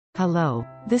Hello,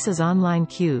 this is Online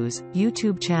Q's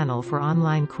YouTube channel for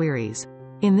online queries.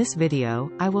 In this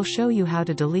video, I will show you how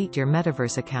to delete your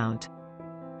Metaverse account.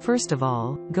 First of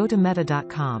all, go to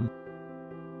meta.com.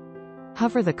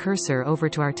 Hover the cursor over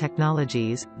to our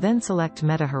technologies, then select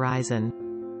Meta Horizon.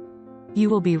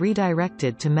 You will be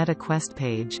redirected to Meta Quest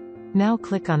page. Now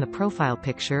click on the profile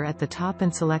picture at the top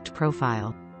and select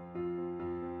Profile.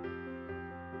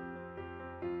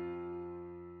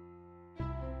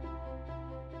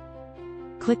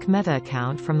 Click Meta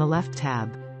Account from the left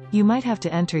tab. You might have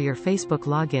to enter your Facebook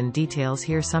login details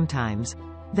here sometimes.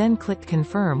 Then click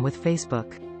Confirm with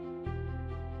Facebook.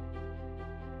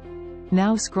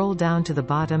 Now scroll down to the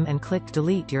bottom and click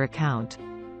Delete your account.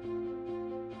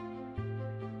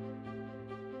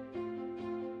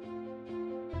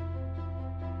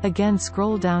 Again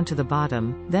scroll down to the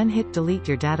bottom, then hit Delete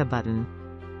your data button.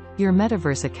 Your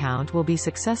Metaverse account will be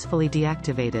successfully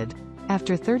deactivated.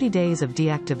 After 30 days of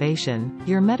deactivation,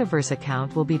 your Metaverse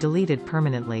account will be deleted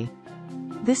permanently.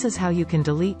 This is how you can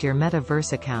delete your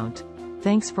Metaverse account.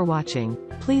 Thanks for watching.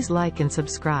 Please like and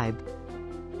subscribe.